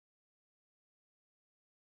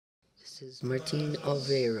is Martin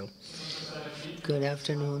Alvero. Good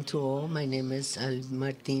afternoon to all. My name is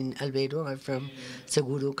Martin Alvero. I'm from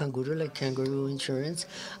Seguro, Canguro, like Kangaroo Insurance.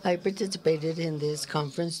 I participated in this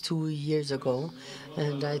conference 2 years ago,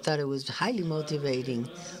 and I thought it was highly motivating.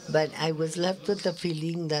 But I was left with the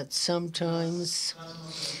feeling that sometimes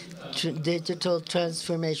digital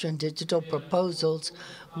transformation, digital proposals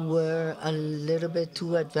were a little bit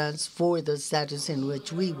too advanced for the status in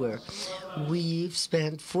which we were. We've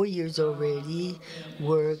spent 4 years already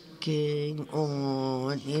working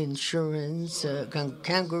on insurance,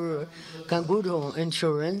 Canguro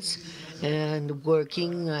insurance, and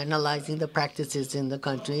working, analyzing the practices in the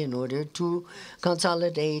country in order to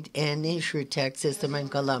consolidate an Insurtech system in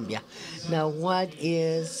Colombia. Now, what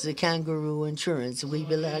is Canguro insurance? We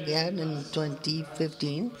began in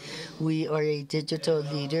 2015. We are a digital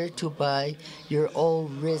leader to buy your all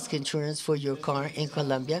risk insurance for your car in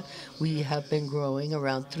Colombia. We have been growing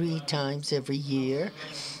around 3 times every year.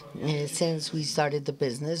 Since we started the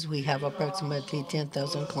business, we have approximately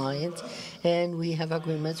 10,000 clients, and we have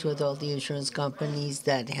agreements with all the insurance companies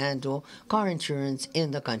that handle car insurance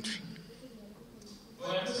in the country.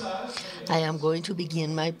 I am going to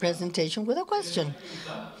begin my presentation with a question.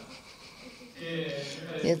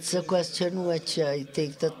 It's a question which I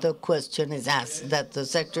think that the question is asked, that the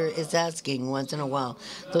sector is asking once in a while.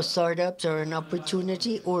 The startups are an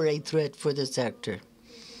opportunity or a threat for the sector?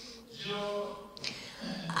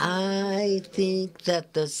 I think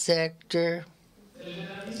that the sector,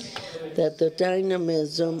 that the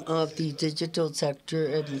dynamism of the digital sector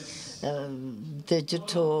and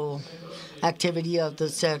digital activity of the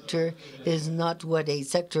sector is not what a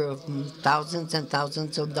sector of thousands and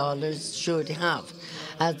thousands of dollars should have.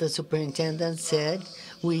 As the superintendent said,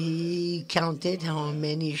 we counted how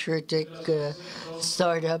many Insurtech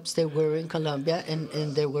startups there were in Colombia, and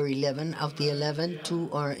there were 11. Of the 11,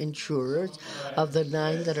 2 are insurers. Of the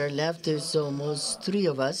 9 that are left, there's almost 3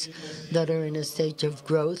 of us that are in a stage of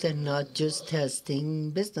growth and not just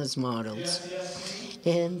testing business models.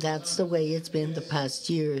 And that's the way it's been the past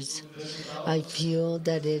years. I feel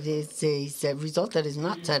that it is a result that is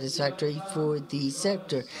not satisfactory for the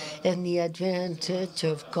sector. And the advantage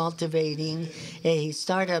of cultivating a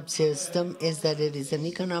startup system is that it is an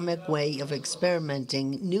economic way of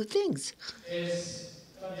experimenting new things.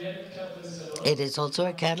 It is also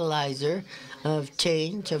a catalyzer of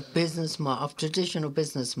change of of traditional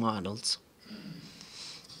business models.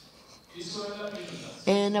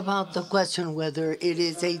 And about the question whether it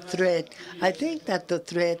is a threat, I think that the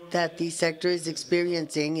threat that the sector is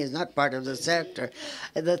experiencing is not part of the sector.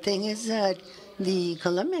 The thing is that the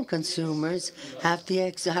Colombian consumers have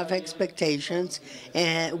expectations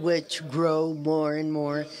which grow more and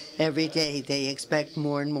more every day. They expect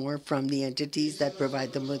more and more from the entities that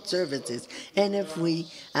provide them with services. And if we,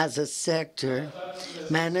 as a sector,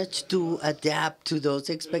 manage to adapt to those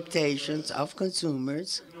expectations of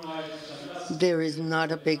consumers, there is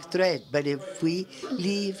not a big threat. But if we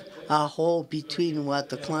leave a hole between what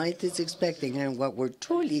the client is expecting and what we're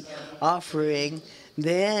truly offering,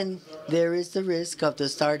 then there is the risk of the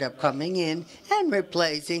startup coming in and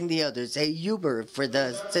replacing the others, a Uber for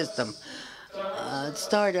the system.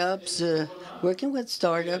 Working with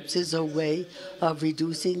startups is a way of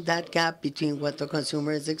reducing that gap between what the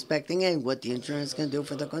consumer is expecting and what the insurance can do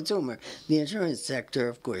for the consumer. The insurance sector,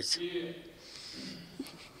 of course.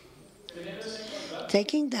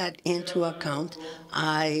 Taking that into account,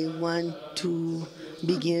 I want to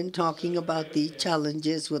begin talking about the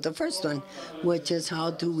challenges with the first one, which is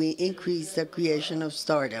how do we increase the creation of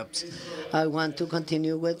startups. I want to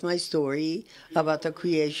continue with my story about the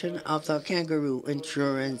creation of the Canguro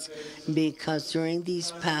insurance, because during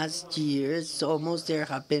these past years, almost there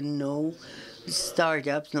have been no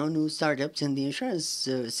new startups in the insurance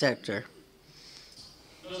sector.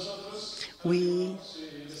 We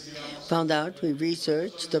we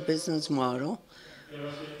researched the business model,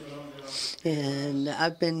 and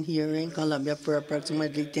I've been here in Colombia for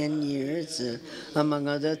approximately 10 years, among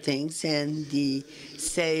other things, and the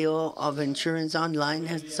sale of insurance online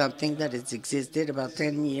is something that has existed about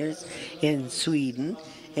 10 years in Sweden,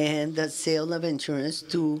 and the sale of insurance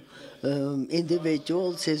to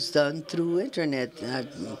individuals is done through internet.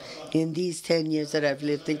 In these 10 years that I've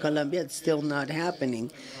lived in Colombia, it's still not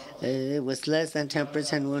happening. It was less than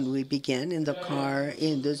 10% when we began in the car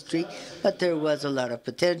industry, but there was a lot of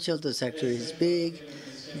potential. The sector is big,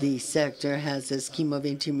 The sector has a scheme of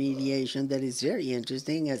intermediation that is very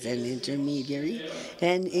interesting as an intermediary.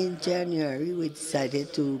 And in January, we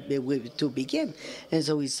decided to begin. And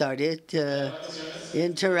so we started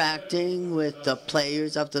interacting with the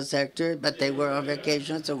players of the sector, but they were on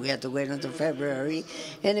vacation, so we had to wait until February.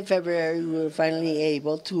 And in February, we were finally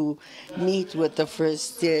able to meet with the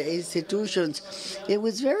first institutions. It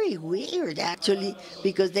was very weird, actually,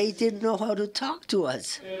 because they didn't know how to talk to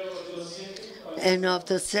us. And of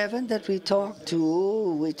the 7 that we talked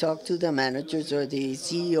to the managers or the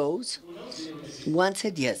CEOs. One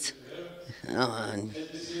said yes. On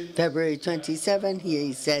February 27,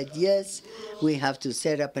 he said yes. We have to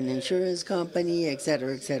set up an insurance company,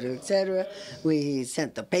 etc., etc., etc. We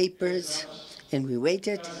sent the papers, and we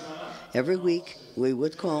waited. Every week we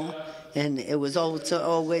would call, and it was also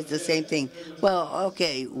always the same thing. Well,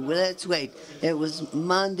 okay, let's wait. It was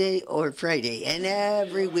Monday or Friday, and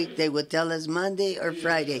every week they would tell us Monday or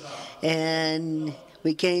Friday, and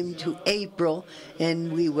we came to April,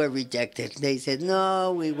 and we were rejected. They said,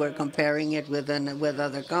 no, we were comparing it with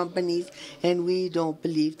other companies, and we don't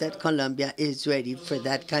believe that Colombia is ready for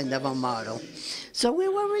that kind of a model. So we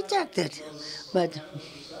were rejected. But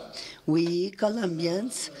we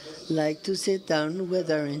Colombians like to sit down with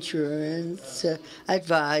our insurance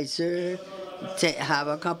advisor, have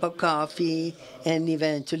a cup of coffee, and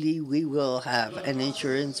eventually we will have an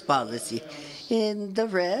insurance policy. And the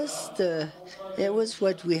rest, it was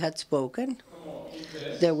what we had spoken.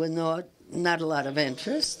 There was not a lot of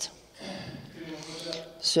interest.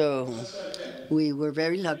 So we were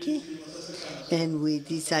very lucky, and we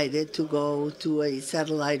decided to go to a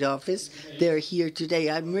satellite office. They're here today.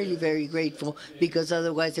 I'm really very grateful, because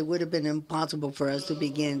otherwise it would have been impossible for us to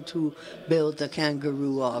begin to build the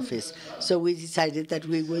Canguro office. So we decided that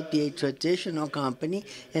we would be a traditional company,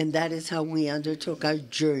 and that is how we undertook our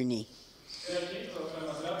journey.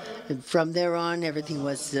 And from there on, everything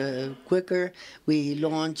was quicker. We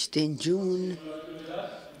launched in June,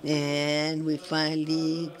 and we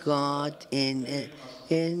finally got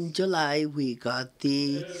in July, we got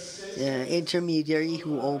the intermediary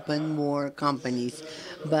who opened more companies.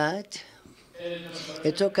 But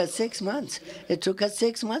it took us 6 months. It took us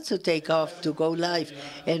 6 months to take off, to go live.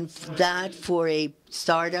 And that for a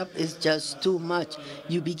startup is just too much.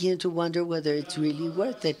 You begin to wonder whether it's really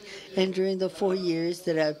worth it. And during the 4 years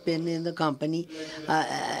that I've been in the company,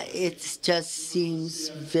 it just seems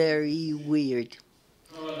very weird.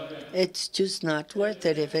 It's just not worth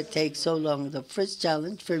it if it takes so long. The first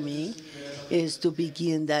challenge for me is to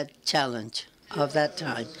begin that challenge of that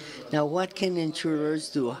time. Now, what can insurers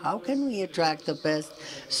do? How can we attract the best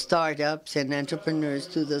startups and entrepreneurs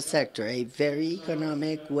to the sector? A very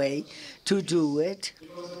economic way to do it.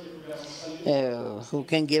 Who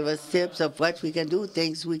can give us tips of what we can do,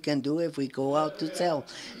 things we can do if we go out to sell?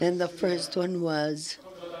 And the first one was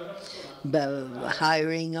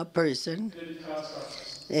hiring a person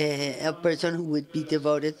who would be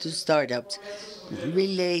devoted to startups,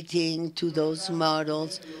 relating to those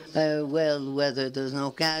models. Well, whether there's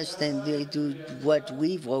no cash, then they do what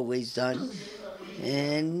we've always done.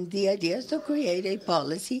 And the idea is to create a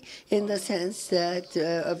policy in the sense that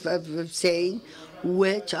of saying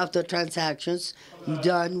which of the transactions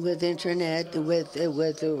done with internet with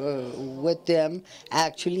them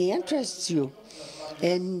actually interests you,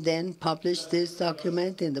 and then publish this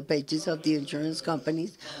document in the pages of the insurance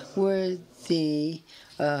companies where the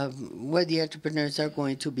entrepreneurs are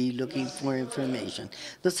going to be looking for information.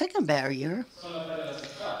 The second barrier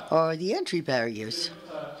are the entry barriers.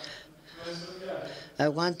 I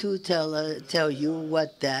want to tell you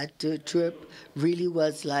what that trip really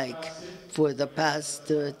was like for the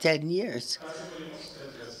past 10 years.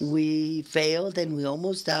 We failed and we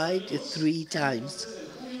almost died 3 times.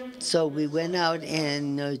 So we went out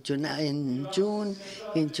in June.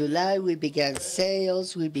 In July, we began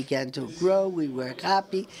sales. We began to grow. We were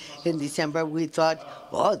happy. In December, we thought,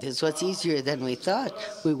 oh, this was easier than we thought.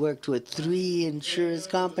 We worked with 3 insurance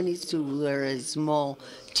companies. We were a small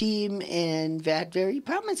team and had very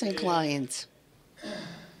promising clients.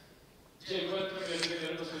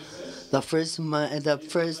 The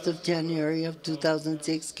 1st of January of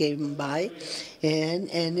 2006 came by, and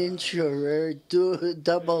an insurer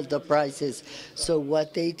doubled the prices. So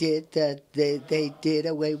what they did, that they did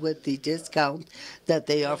away with the discount that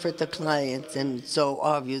they offered the clients, and so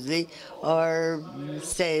obviously our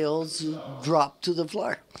sales dropped to the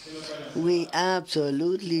floor. We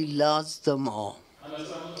absolutely lost them all.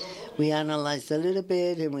 We analyzed a little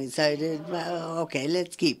bit and we decided, well, okay,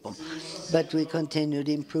 let's keep them. But we continued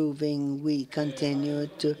improving. We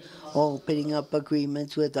continued to opening up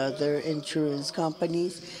agreements with other insurance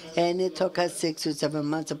companies. And it took us 6 or 7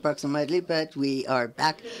 months approximately, but we are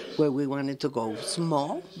back where we wanted to go.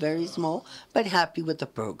 Small, very small, but happy with the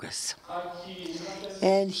progress.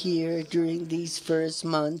 And here, during these first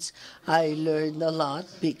months, I learned a lot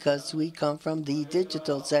because we come from the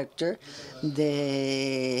digital sector.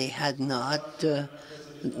 They had not,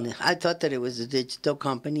 I thought that it was a digital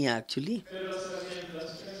company actually.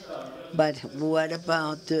 But what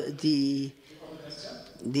about the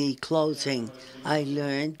closing? I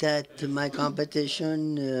learned that my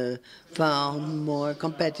competition found more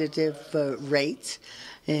competitive rates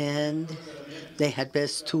and they had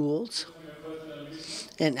best tools.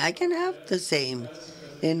 And I can have the same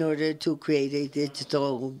in order to create a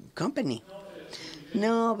digital company.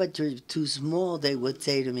 No, but you're too small, they would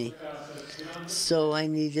say to me. So I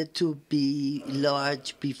needed to be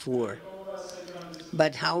large before.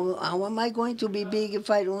 But how am I going to be big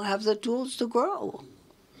if I don't have the tools to grow?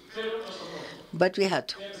 But we had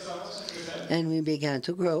to. And we began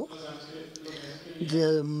to grow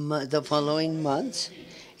the following months.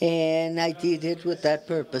 And I did it with that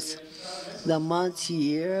purpose. The months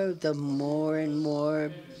here, the more and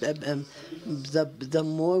more, the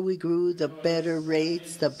more we grew, the better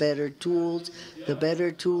rates, the better tools,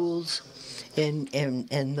 and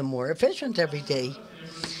the more efficient every day.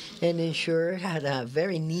 And Insure had a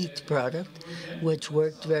very neat product which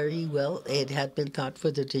worked very well. It had been thought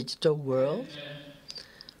for the digital world.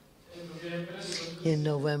 In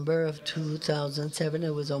November of 2007,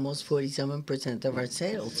 it was almost 47% of our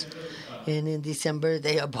sales. And in December,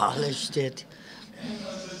 they abolished it.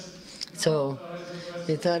 So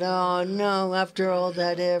they thought, oh no, after all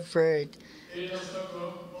that effort.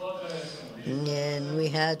 And we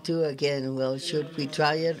had to again, well, should we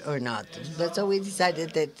try it or not? But so we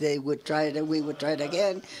decided that they would try it and we would try it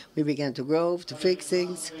again. We began to grow, to fix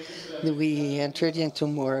things. We entered into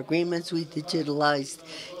more agreements. We digitalized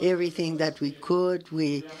everything that we could.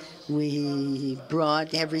 We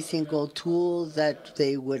brought every single tool that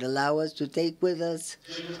they would allow us to take with us.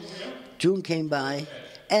 June came by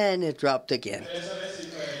and it dropped again.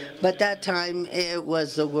 But that time, it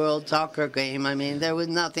was the World Soccer game. I mean, there was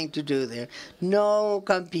nothing to do there. No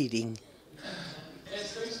competing.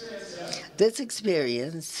 This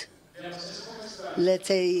experience, let's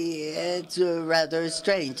say, it's rather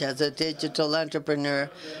strange as a digital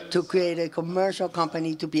entrepreneur to create a commercial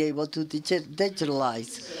company to be able to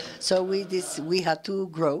digitalize. So we had to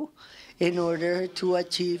grow in order to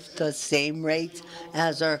achieve the same rates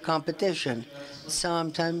as our competition.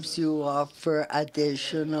 Sometimes you offer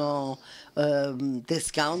additional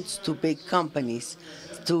discounts to big companies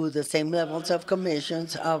to the same levels of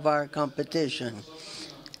commissions of our competition.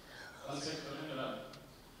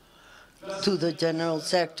 To the general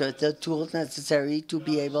sector, the tools necessary to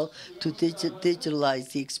be able to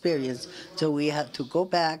digitalize the experience. So we had to go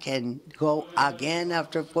back and go again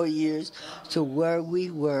after 4 years to where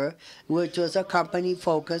we were, which was a company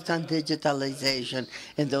focused on digitalization.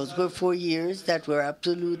 And those were 4 years that were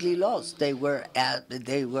absolutely lost. They were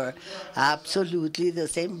absolutely the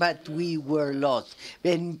same, but we were lost.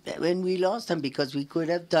 And we lost them because we could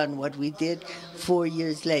have done what we did 4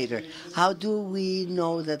 years later. How do we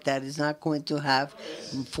know that that is not going to have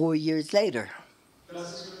 4 years later?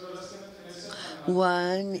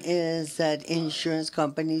 One is that insurance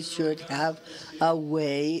companies should have a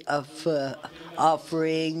way of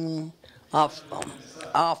offering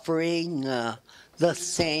the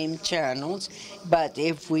same channels, but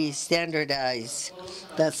if we standardize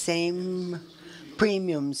the same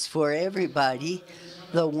premiums for everybody,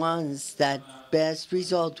 the ones that best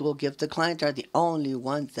result will give the client are the only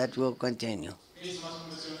ones that will continue.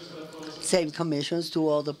 Same commissions to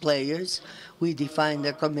all the players. We define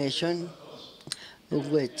the commission,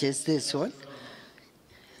 which is this one.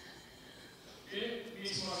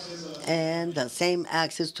 And the same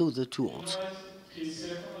access to the tools.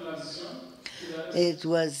 It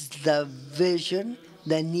was the vision,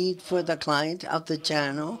 the need for the client of the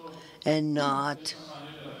channel, and not,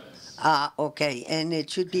 okay, and it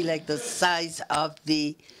should be like the size of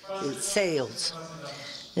the sales.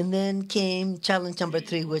 And then came challenge number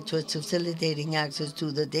 3, which was facilitating access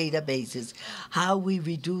to the databases, how we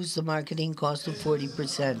reduce the marketing cost to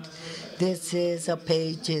 40%. This is a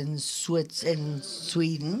page in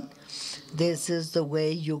Sweden. This is the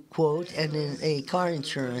way you quote a car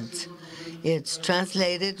insurance. It's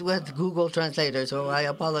translated with Google Translator, so I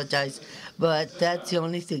apologize, but that's the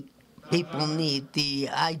only thing people need, the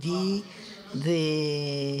ID,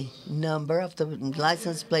 the number of the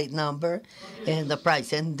license plate number and the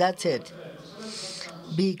price, and that's it.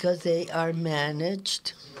 Because they are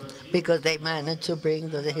managed, because they manage to bring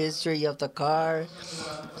the history of the car,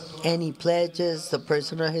 any pledges, the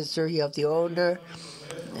personal history of the owner,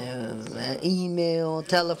 email,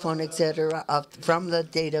 telephone, etc., from the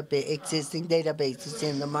existing databases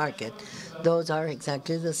in the market. Those are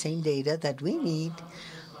exactly the same data that we need.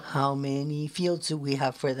 How many fields do we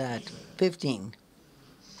have for that? 15.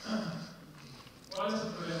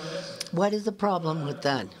 What is the problem with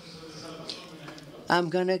that? I'm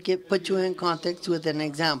going to put you in context with an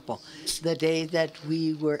example. The day that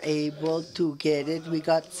we were able to get it, we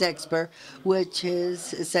got Sexper,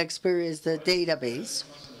 Sexper is the database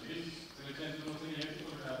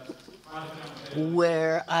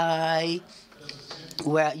where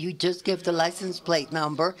where you just give the license plate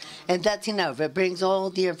number, and that's enough. It brings all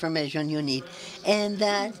the information you need. And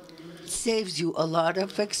that saves you a lot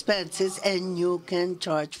of expenses, and you can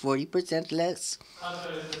charge 40% less.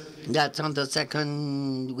 That's on the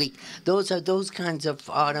second week. Those are those kinds of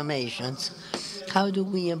automations. How do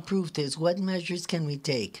we improve this? What measures can we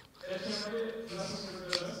take?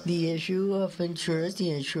 The issue of insurers, the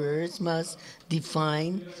insurers must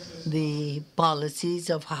define the policies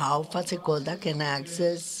of how Fasecolda can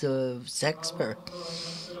access Sexper.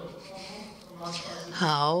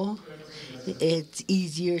 How it's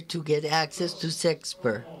easier to get access to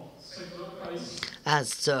Sexper.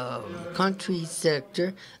 As a country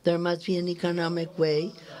sector, there must be an economic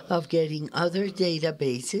way of getting other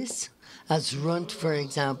databases, as RUNT, for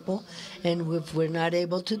example, and if we're not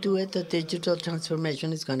able to do it, the digital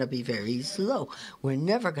transformation is going to be very slow. We're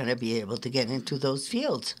never going to be able to get into those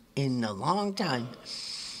fields in a long time.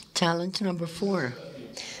 Challenge number 4,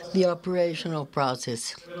 the operational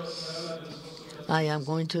process. I am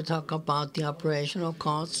going to talk about the operational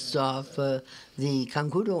costs of the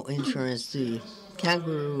Canguro insurance, the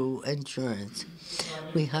Canguro insurance.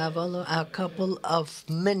 We have a couple of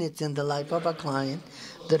minutes in the life of a client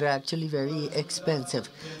that are actually very expensive.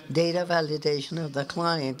 Data validation of the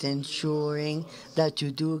client, ensuring that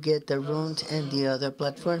you do get the RUNT and the other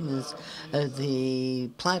platforms, the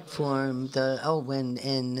platform,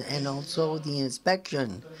 and also the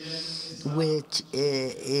inspection, which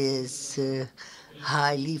is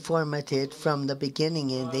highly formatted from the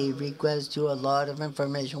beginning, and they request you a lot of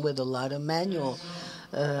information with a lot of manual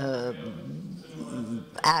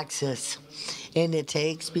access, and it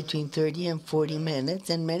takes between 30 and 40 minutes,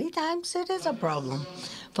 and many times it is a problem.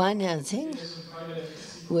 Financing,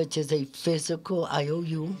 which is a physical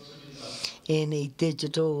IOU in a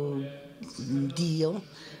digital deal,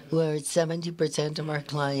 where 70% of our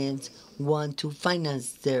clients want to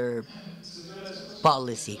finance their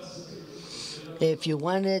policy. If you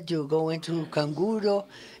want it, you go into Canguro,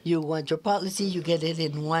 you want your policy, you get it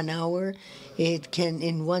in 1 hour. It can,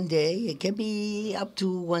 in 1 day, it can be up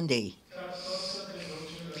to 1 day.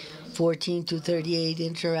 14 to 38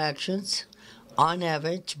 interactions on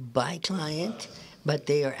average by client, but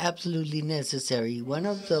they are absolutely necessary. One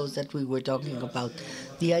of those that we were talking about,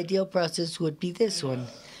 the ideal process would be this one.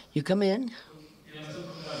 You come in,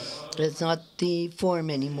 it's not the form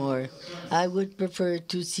anymore. I would prefer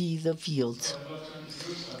to see the fields.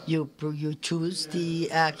 You choose the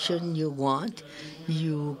action you want.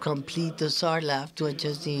 You complete the SARLAF, which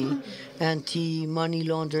is the anti-money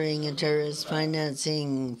laundering and terrorist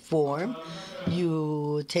financing form.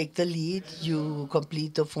 You take the lead, you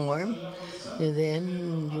complete the form, and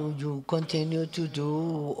then you continue to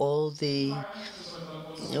do all the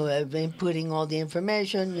inputting all the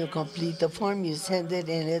information, you complete the form, you send it,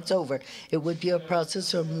 and it's over. It would be a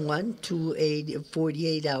process from 1 to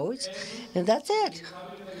 48 hours, and that's it.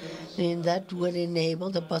 And that would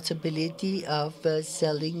enable the possibility of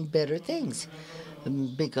selling better things.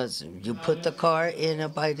 Because you put the car in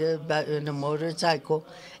a motorcycle,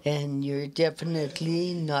 and you're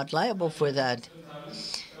definitely not liable for that.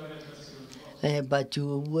 But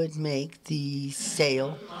you would make the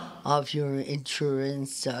sale of your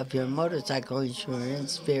insurance, of your motorcycle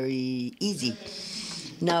insurance, very easy.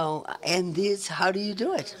 Now, and this, how do you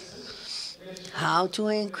do it? How to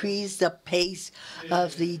increase the pace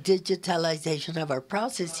of the digitalization of our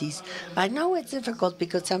processes. I know it's difficult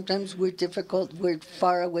because sometimes we're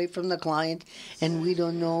far away from the client, and we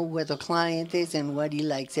don't know where the client is and what he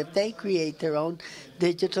likes. If they create their own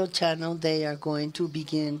digital channel, they are going to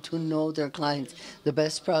begin to know their clients. The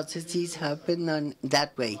best processes have been done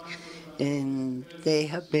that way, and they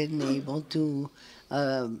have been able to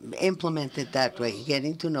implement it that way,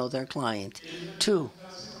 getting to know their client. 2,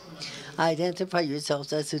 identify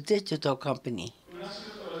yourselves as a digital company.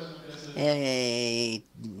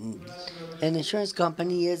 An insurance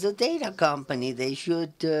company is a data company. They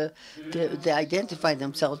should they identify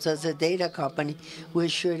themselves as a data company. We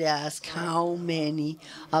should ask how many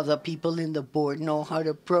of the people in the board know how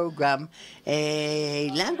to program a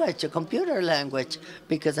language, a computer language,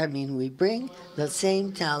 because I mean we bring the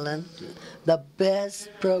same talent. The best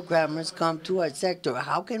programmers come to our sector.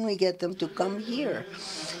 How can we get them to come here?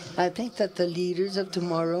 I think that the leaders of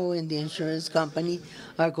tomorrow in the insurance company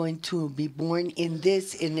are going to be born in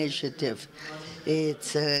this initiative.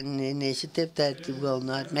 It's an initiative that will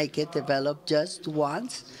not make it develop just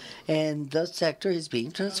once, and the sector is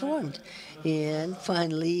being transformed. And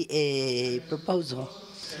finally, a proposal.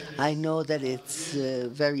 I know that it's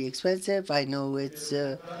very expensive. I know it's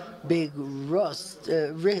a big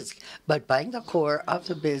risk, but buying the core of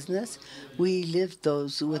the business, we live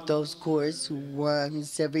those with those cores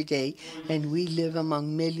once every day, and we live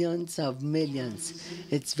among millions of millions.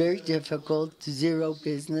 It's very difficult to zero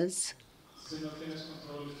business,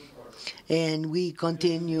 and we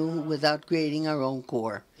continue without creating our own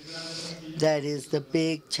core. That is the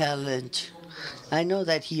big challenge. I know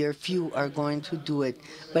that here few are going to do it,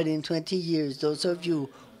 but in 20 years, those of you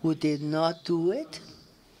who did not do it,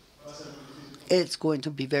 it's going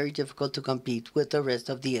to be very difficult to compete with the rest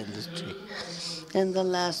of the industry. And the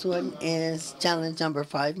last one is challenge number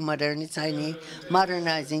 5, modernizing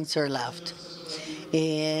Surlaft.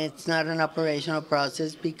 It's not an operational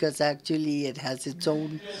process because actually it has its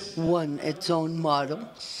own model,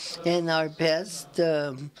 and our best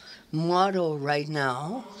model right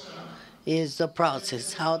now is the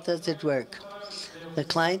process. How does it work? The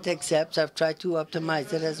client accepts. I've tried to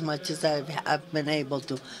optimize it as much as I've been able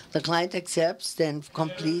to. The client accepts, then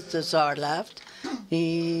completes the SARLAFT,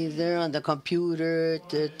 either on the computer,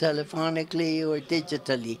 telephonically, or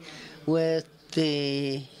digitally, with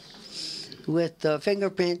the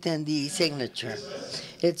fingerprint and the signature.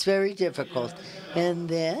 It's very difficult. And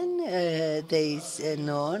then they say,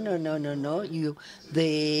 no.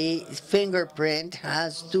 The fingerprint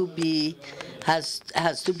has to be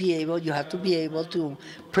able. You have to be able to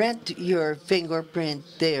print your fingerprint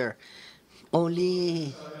there.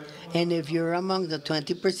 Only, and if you're among the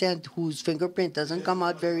 20% whose fingerprint doesn't come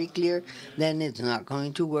out very clear, then it's not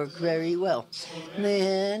going to work very well.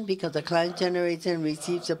 Then, because the client generates and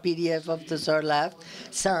receives a PDF of the SARLAFT,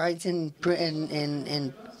 signs and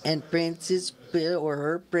prints his or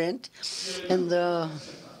her print, and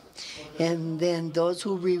then those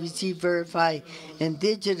who receive, verify, and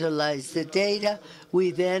digitalize the data,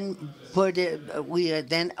 we then upload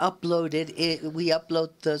it. We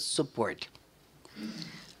upload the support.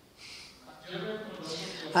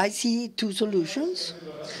 I see 2 solutions.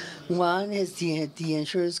 One is the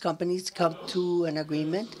insurance companies come to an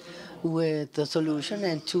agreement with the solution,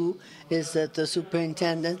 and 2 is that the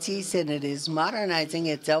superintendencies, and it is modernizing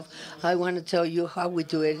itself. I want to tell you how we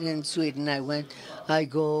do it in Sweden. I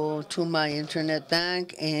go to my internet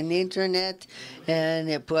bank and internet, and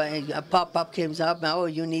a pop-up comes up. Oh,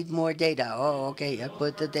 you need more data. Oh, okay, I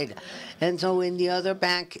put the data. And so in the other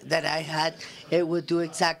bank that I had, it would do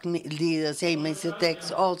exactly the same as it takes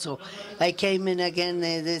also. I came in again,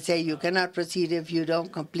 they say you cannot proceed if you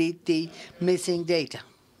don't complete the missing data.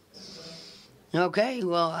 Okay,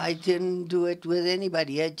 well, I didn't do it with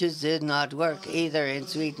anybody. It just did not work either in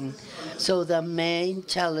Sweden. So the main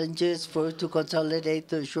challenges to consolidate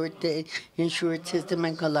the insured system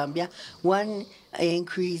in Colombia, one,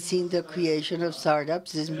 increasing the creation of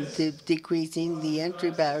startups, decreasing the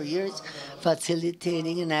entry barriers,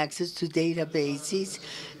 facilitating an access to databases,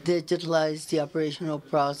 digitalize the operational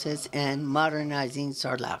process, and modernizing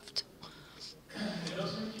SARLAFT.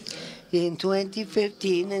 In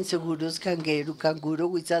 2015, in Seguro's Canguro,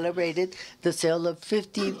 we celebrated the sale of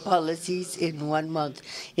 50 policies in 1 month.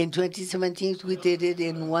 In 2017, we did it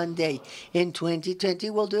in 1 day. In 2020,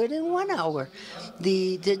 we'll do it in 1 hour.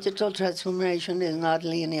 The digital transformation is not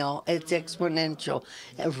linear, it's exponential.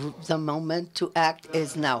 The moment to act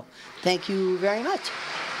is now. Thank you very much.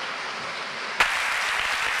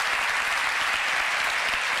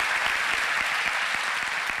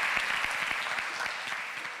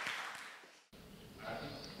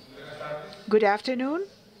 Good afternoon.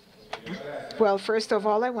 Well, first of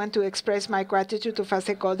all, I want to express my gratitude to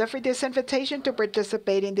Fasecolda for this invitation to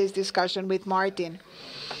participate in this discussion with Martin.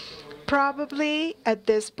 Probably at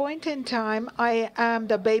this point in time, I am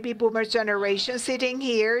the baby boomer generation sitting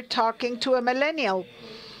here talking to a millennial.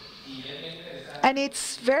 And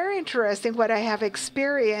it's very interesting what I have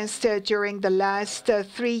experienced during the last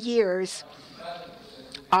 3 years.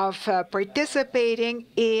 participating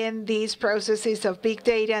in these processes of big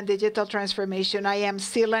data and digital transformation. I am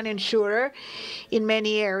still an insurer in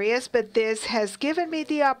many areas, but this has given me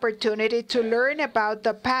the opportunity to learn about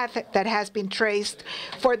the path that has been traced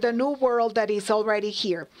for the new world that is already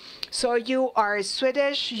here. So you are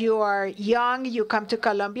Swedish, you are young, you come to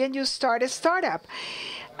Colombia and you start a startup.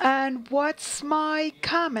 And what's my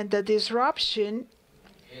comment? The disruption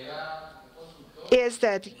is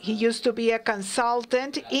that he used to be a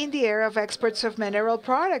consultant in the area of exports of mineral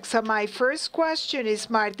products. So my first question is,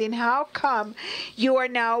 Martin, how come you are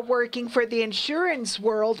now working for the insurance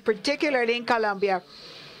world, particularly in Colombia?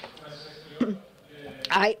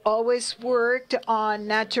 I always worked on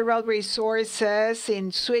natural resources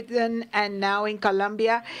in Sweden and now in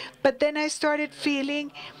Colombia, but then I started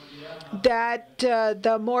feeling that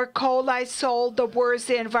the more coal I sold, the worse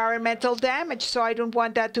the environmental damage. So I don't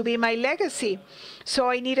want that to be my legacy. So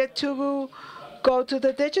I needed to go to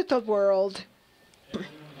the digital world.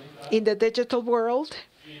 In the digital world,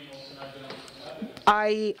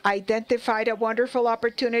 I identified a wonderful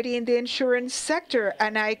opportunity in the insurance sector,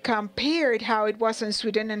 and I compared how it was in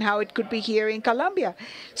Sweden and how it could be here in Colombia.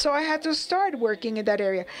 So I had to start working in that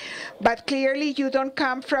area. But clearly, you don't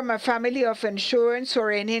come from a family of insurance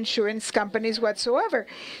or any insurance companies whatsoever.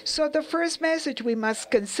 So the first message we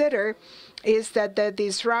must consider is that the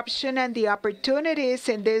disruption and the opportunities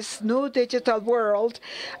in this new digital world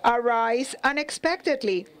arise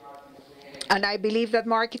unexpectedly. And I believe that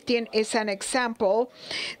marketing is an example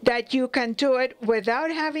that you can do it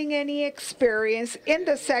without having any experience in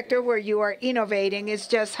the sector where you are innovating. It's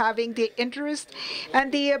just having the interest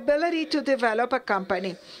and the ability to develop a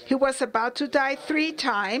company. He was about to die 3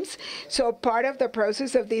 times, so part of the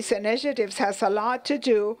process of these initiatives has a lot to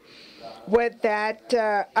do with that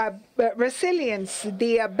resilience,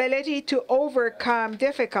 the ability to overcome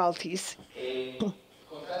difficulties.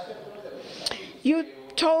 You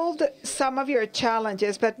told some of your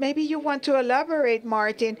challenges, but maybe you want to elaborate,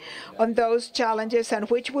 Martin, on those challenges and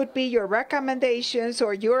which would be your recommendations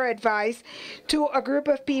or your advice to a group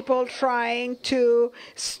of people trying to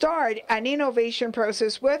start an innovation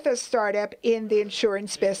process with a startup in the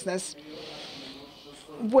insurance business.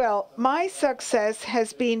 Well, my success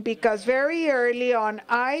has been because very early on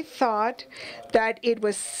I thought that it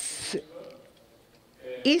was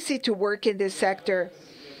easy to work in this sector.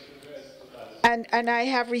 And I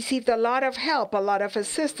have received a lot of help, a lot of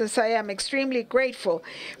assistance. I am extremely grateful,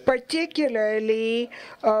 particularly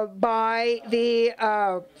by the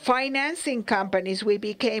financing companies. We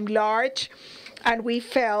became large, and we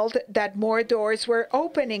felt that more doors were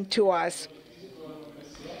opening to us.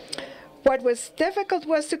 What was difficult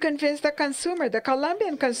was to convince the consumer, the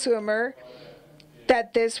Colombian consumer,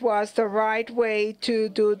 that this was the right way to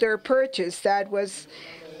do their purchase. That was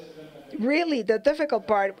really the difficult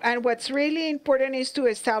part. And what's really important is to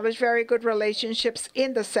establish very good relationships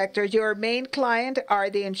in the sector. Your main client are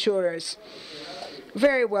the insurers.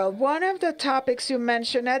 Very well. One of the topics you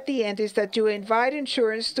mentioned at the end is that you invite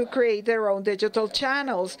insurers to create their own digital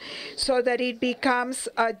channels so that it becomes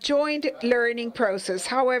a joint learning process.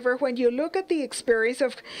 However, when you look at the experience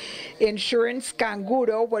of insurance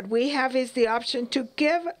Canguro, what we have is the option to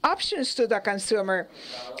give options to the consumer.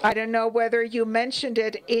 I don't know whether you mentioned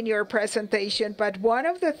it in your presentation, but one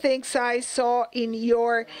of the things I saw in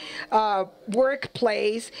your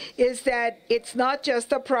workplace is that it's not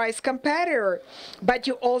just a price competitor, but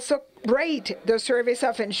you also rate the service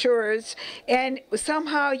of insurers, and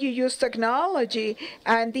somehow you use technology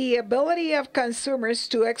and the ability of consumers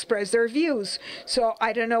to express their views. So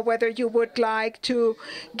I don't know whether you would like to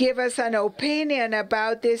give us an opinion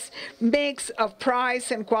about this mix of price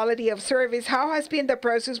and quality of service. How has been the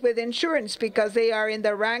process with insurance? Because they are in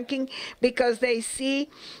the ranking, because they see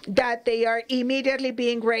that they are immediately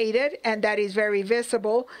being rated, and that is very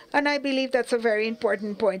visible. And I believe that's a very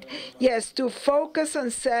important point. Yes, to focus on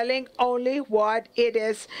selling only what it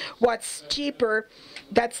is, what's cheaper,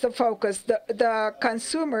 that's the focus. The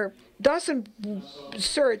consumer doesn't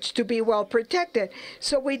search to be well protected.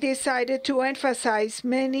 So we decided to emphasize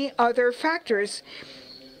many other factors.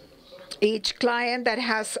 Each client that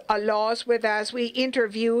has a loss with us, we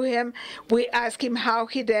interview him, we ask him how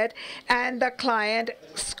he did, and the client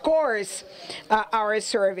scores our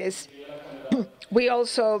service. We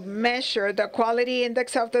also measure the quality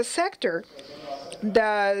index of the sector.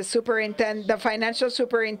 The financial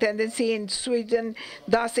superintendency in Sweden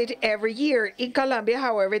does it every year. In Colombia,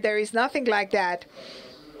 however, there is nothing like that.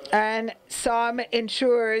 And some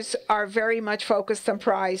insurers are very much focused on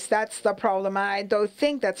price. That's the problem. I don't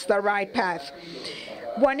think that's the right path.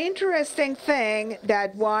 One interesting thing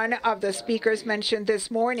that one of the speakers mentioned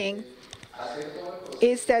this morning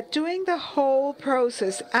is that doing the whole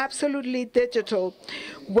process absolutely digital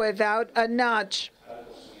without a nudge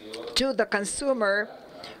to the consumer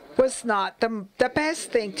was not the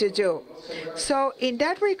best thing to do. So in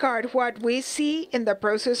that regard, what we see in the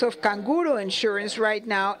process of Canguro insurance right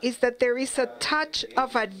now is that there is a touch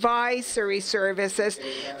of advisory services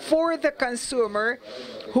for the consumer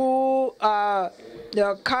who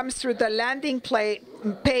comes through the landing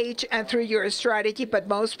page and through your strategy, but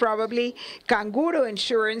most probably Canguro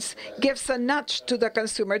insurance gives a nudge to the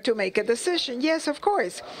consumer to make a decision. Yes, of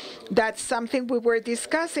course. That's something we were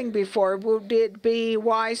discussing before. Would it be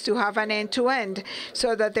wise to have an end-to-end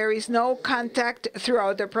so that there is no contact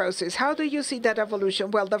throughout the process? How do you see that evolution?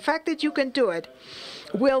 Well, the fact that you can do it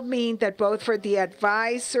will mean that both for the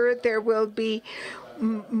advisor, there will be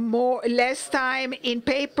less time in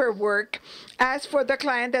paperwork as for the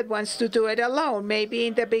client that wants to do it alone. Maybe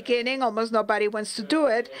in the beginning almost nobody wants to do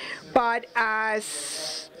it, but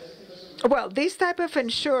as well, this type of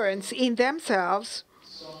insurance in themselves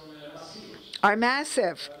are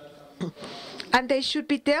massive and they should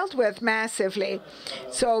be dealt with massively.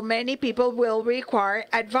 So many people will require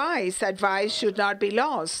advice. Advice should not be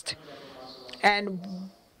lost. And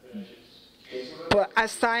but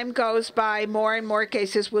as time goes by, more and more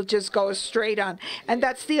cases will just go straight on. And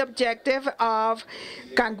that's the objective of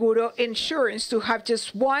Canguro insurance, to have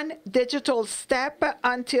just one digital step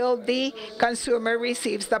until the consumer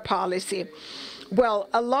receives the policy. Well,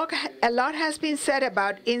 a lot has been said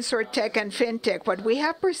about Insurtech and FinTech. What we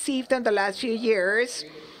have perceived in the last few years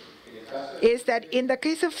is that in the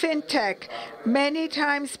case of FinTech, many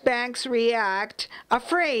times banks react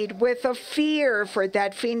afraid, with a fear for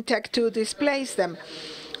that FinTech to displace them.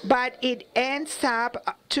 But it ends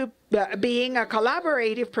up to being a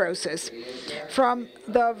collaborative process. From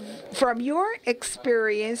your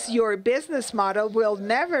experience, your business model will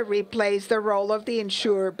never replace the role of the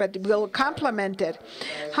insurer, but will complement it.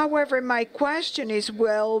 However, my question is,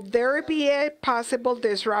 will there be a possible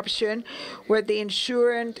disruption where the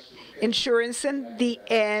insurance in the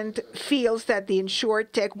end feels that the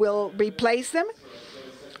Insurtech will replace them?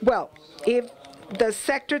 Well, if the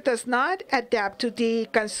sector does not adapt to the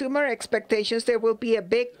consumer expectations, there will be a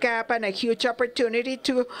big gap and a huge opportunity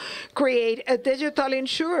to create a digital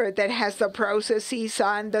insurer that has the processes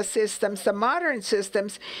and the systems, the modern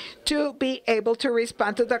systems, to be able to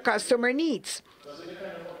respond to the customer needs.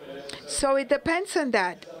 So it depends on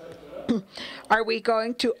that. Are we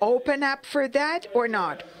going to open up for that or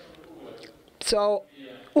not? So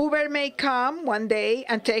Uber may come one day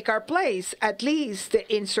and take our place, at least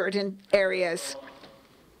in certain areas.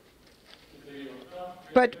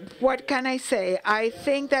 But what can I say? I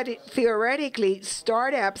think that theoretically,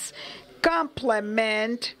 startups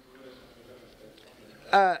complement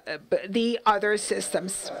the other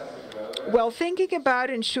systems. Well, thinking about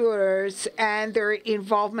insurers and their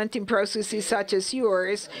involvement in processes such as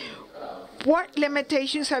yours, what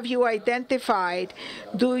limitations have you identified?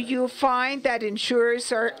 Do you find that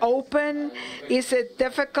insurers are open? Is it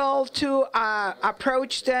difficult to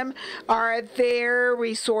approach them? Are there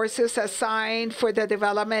resources assigned for the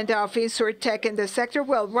development of Insurtech in the sector?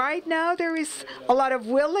 Well, right now there is a lot of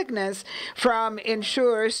willingness from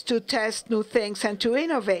insurers to test new things and to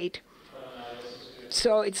innovate.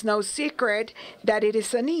 So it's no secret that it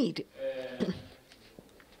is a need.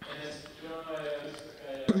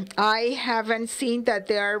 I haven't seen that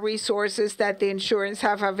there are resources that the insurance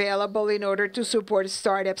have available in order to support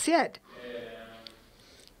startups yet.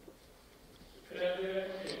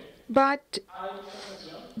 But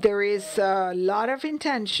there is a lot of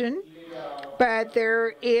intention, but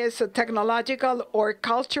there is a technological or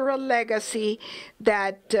cultural legacy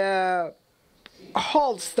that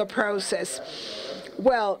halts the process.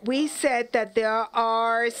 Well, we said that there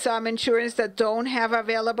are some insurance that don't have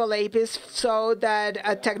available APIs so that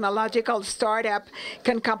a technological startup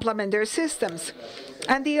can complement their systems.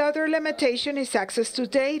 And the other limitation is access to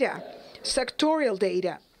data, sectorial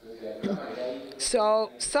data. So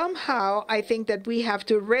somehow I think that we have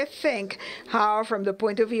to rethink how, from the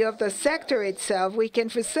point of view of the sector itself, we can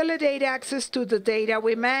facilitate access to the data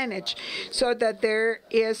we manage so that there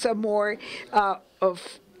is a more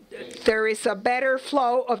there is a better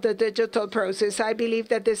flow of the digital process. I believe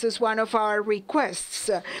that this is one of our requests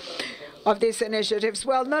of these initiatives.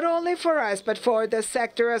 Well, not only for us, but for the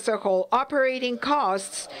sector as a whole. Operating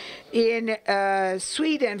costs in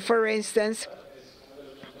Sweden, for instance,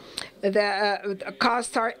 the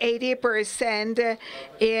costs are 80%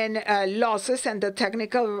 in losses, and the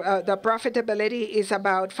the profitability is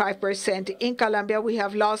about 5%. In Colombia, we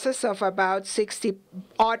have losses of about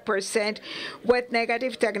 60% with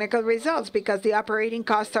negative technical results because the operating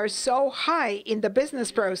costs are so high in the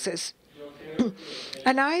business process.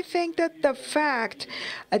 And I think that the fact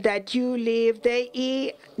that you live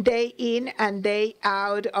day in and day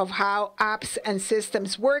out of how apps and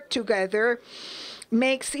systems work together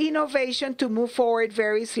makes innovation to move forward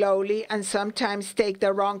very slowly and sometimes take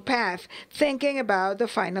the wrong path, thinking about the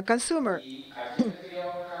final consumer.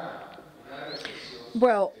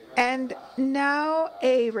 Well, and now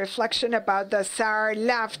a reflection about the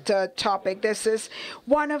SAR-LAFT topic. This is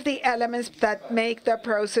one of the elements that make the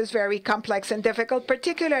process very complex and difficult,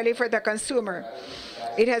 particularly for the consumer.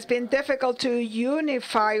 It has been difficult to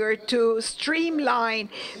unify or to streamline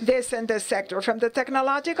this in the sector. From the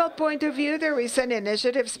technological point of view, there is an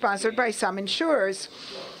initiative sponsored by some insurers,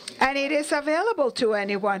 and it is available to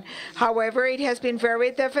anyone. However, it has been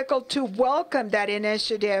very difficult to welcome that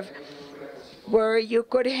initiative, where you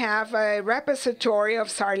could have a repository of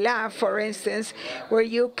SAR-LAFT, for instance, where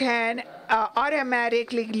you can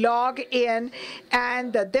automatically log in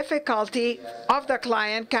and the difficulty of the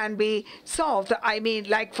client can be solved. I mean,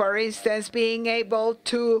 like, for instance, being able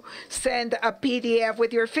to send a PDF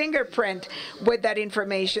with your fingerprint with that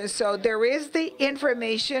information. So there is the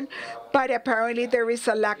information, but apparently there is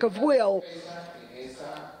a lack of will.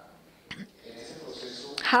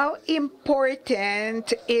 How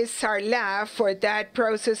important is SAR-LAFT for that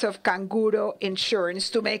process of Canguro insurance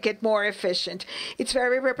to make it more efficient? It's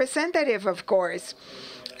very representative, of course.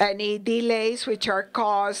 Any delays which are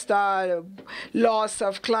caused, loss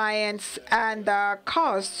of clients, and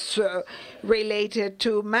costs related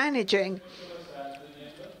to managing.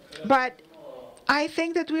 But I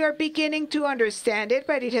think that we are beginning to understand it,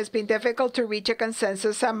 but it has been difficult to reach a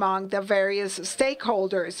consensus among the various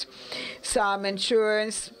stakeholders. Some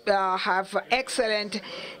insurance have excellent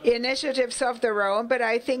initiatives of their own, but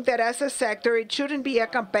I think that as a sector, it shouldn't be a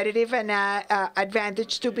competitive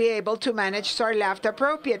advantage to be able to manage SAR-LAFT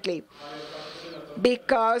appropriately,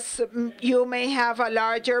 because you may have a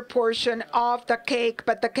larger portion of the cake,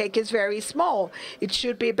 but the cake is very small. It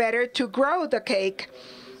should be better to grow the cake.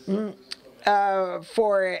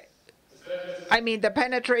 The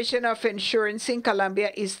penetration of insurance in Colombia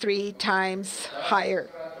is 3 times higher.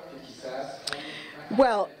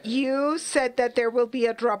 Well, you said that there will be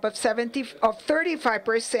a drop of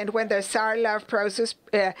 35% when the SAR-LAFT process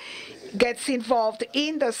gets involved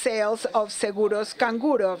in the sales of Seguro's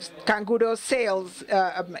Canguro sales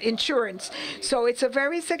insurance. So it's a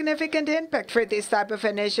very significant impact for this type of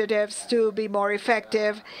initiatives to be more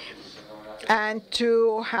effective and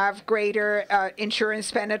to have greater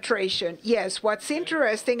insurance penetration. Yes, what's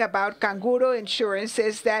interesting about Canguro insurance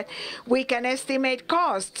is that we can estimate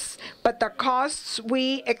costs, but the costs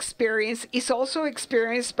we experience is also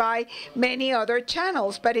experienced by many other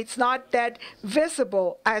channels, but it's not that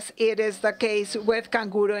visible as it is the case with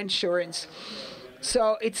Canguro insurance.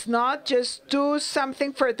 So it's not just do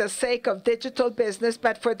something for the sake of digital business,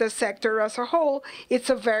 but for the sector as a whole, it's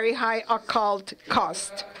a very high occult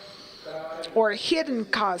cost or hidden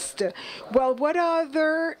cost. Well, what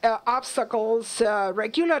other obstacles,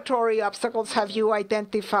 regulatory obstacles have you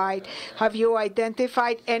identified? Have you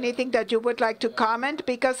identified anything that you would like to comment?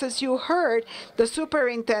 Because as you heard, the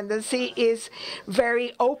superintendency is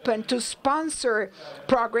very open to sponsor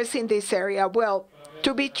progress in this area. Well,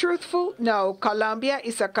 to be truthful, no. Colombia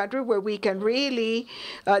is a country where we can really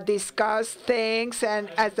discuss things, and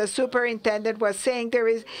as the superintendent was saying,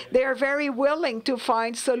 they are very willing to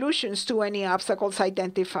find solutions to any obstacles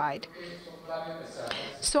identified.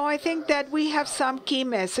 So I think that we have some key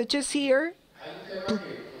messages here.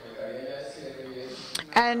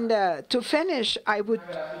 And to finish, I would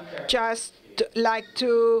just like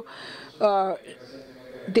to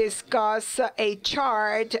discuss a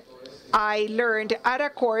chart I learned at a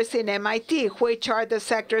course in MIT, which are the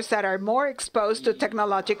sectors that are more exposed to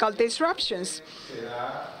technological disruptions.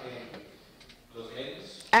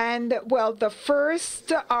 And, well, the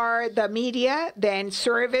first are the media, then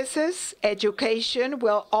services. Education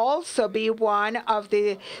will also be one of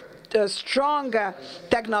the strong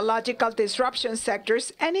technological disruption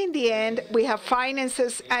sectors. And in the end, we have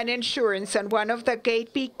finances and insurance. And one of the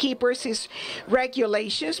gatekeepers is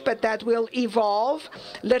regulations, but that will evolve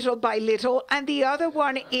little by little. And the other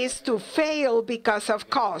one is to fail because of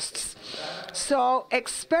costs. So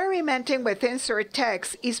experimenting with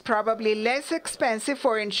Insurtech is probably less expensive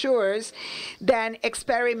for insurers than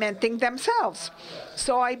experimenting themselves.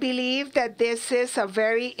 So I believe that this is a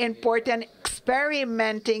very important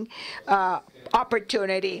experimenting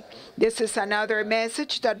opportunity. This is another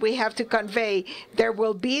message that we have to convey. There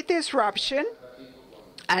will be disruption.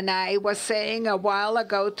 And I was saying a while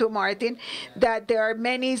ago to Martin that there are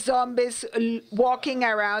many zombies walking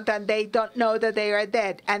around and they don't know that they are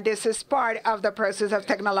dead. And this is part of the process of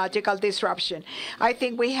technological disruption. I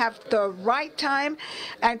think we have the right time.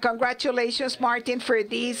 And congratulations, Martin, for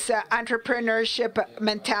this entrepreneurship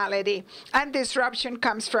mentality. And disruption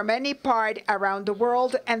comes from any part around the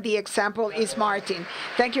world. And the example is Martin.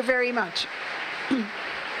 Thank you very much.